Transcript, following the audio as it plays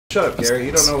Shut up, Kerry.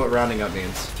 You don't know what rounding up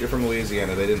means. You're from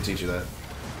Louisiana. They didn't teach you that.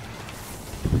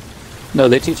 No,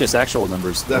 they teach us actual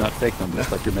numbers, not fake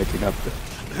numbers like you're making up.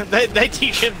 They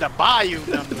teach him the Bayou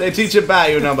numbers. They teach you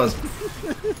Bayou numbers.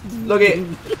 Look at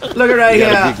right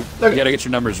here. You gotta get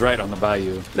your numbers right on the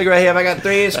Bayou. Look right here. If I got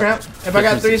 3 scrimps, if I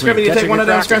got 3 scrimps and you take one of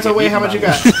them scrimps away, how much you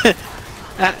got?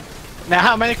 Now,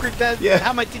 how many Yeah.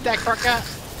 How much did that crook got?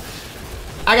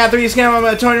 I got 3 scrimps. I'm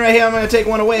gonna turn right here. I'm gonna take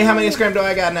one away. How many scrimps do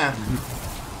I got now?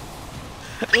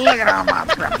 Look at all my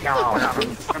scrimps, y'all.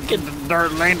 I'm getting the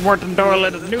dirt lane more than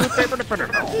toilet and newspaper to put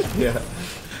it on. Yeah.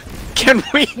 Can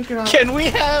we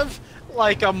have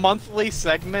like a monthly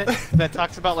segment that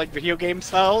talks about like video game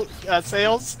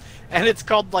sales, and it's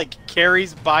called like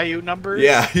Kerry's Bayou numbers?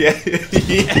 Yeah. Yeah.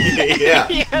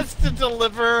 He has to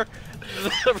deliver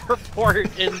the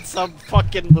report in some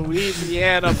fucking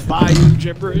Louisiana Bayou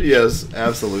gibberish. Yes,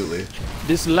 absolutely.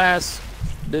 This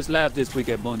week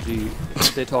at Bungie,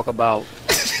 they talk about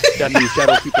that new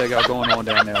shadow keep they got going on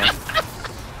down there.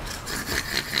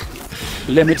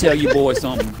 Let me tell you boys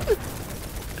something.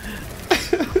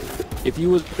 If you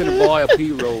was gonna buy a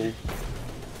P-roll,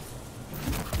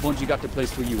 Bungie got the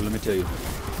place for you, let me tell you.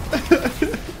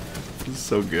 This is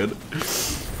so good.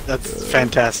 That's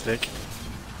fantastic.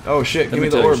 Oh shit, give me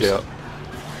the orbs. Give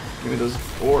me those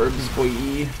orbs, boy.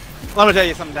 Let me tell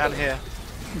you something down here.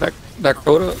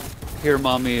 Dakota, here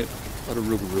mommy of the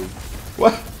Rougarou.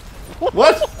 What?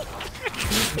 What?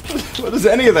 What does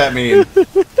any of that mean?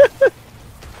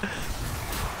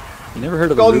 You never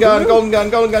heard of golden a gun, golden gun,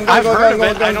 golden gun, I've golden heard gun,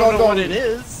 of it. golden I gun, don't know golden what gun. it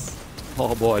is.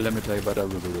 Oh boy, let me tell you about that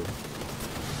Rougarou.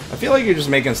 I feel like you're just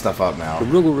making stuff up now. The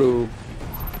Rougarou.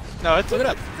 No, it's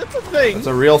a thing. It's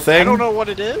a real thing? I don't know what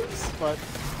it is, but...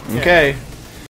 Okay.